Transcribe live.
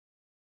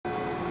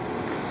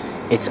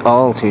It's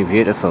all too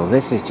beautiful.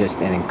 This is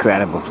just an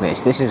incredible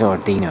place. This is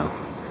Ordino.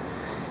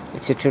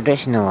 It's a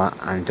traditional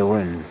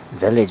Andorran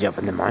village up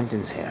in the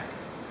mountains here.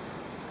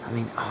 I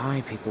mean,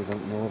 how people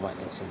don't know about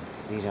this and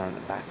these aren't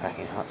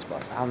backpacking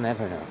hotspots, I'll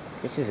never know.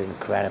 This is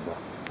incredible,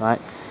 right?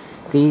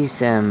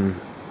 These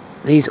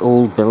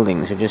old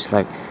buildings are just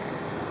like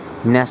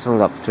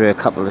nestled up through a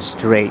couple of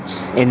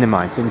streets in the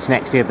mountains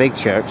next to a big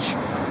church,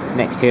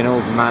 next to an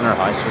old manor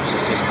house which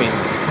has just been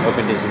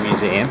opened as a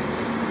museum.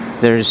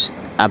 There's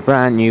a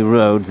brand new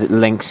road that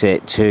links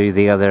it to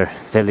the other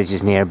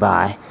villages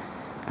nearby,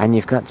 and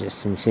you've got just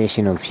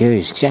sensational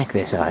views. Check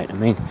this out. I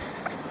mean,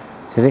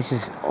 so this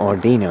is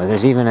Ordino.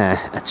 There's even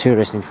a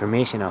tourist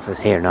information office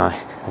here now,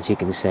 as you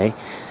can see.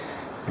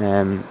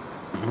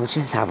 We'll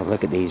just have a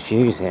look at these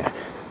views here.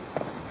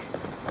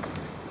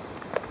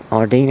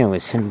 Ordino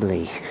is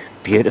simply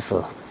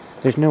beautiful.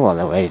 There's no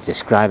other way to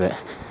describe it.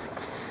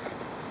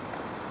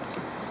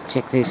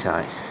 Check this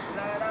out.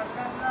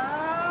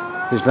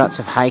 There's lots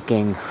of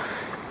hiking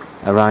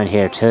around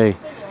here too.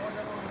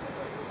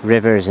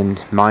 Rivers and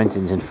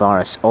mountains and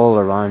forests all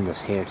around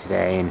us here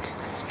today, and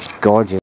gorgeous.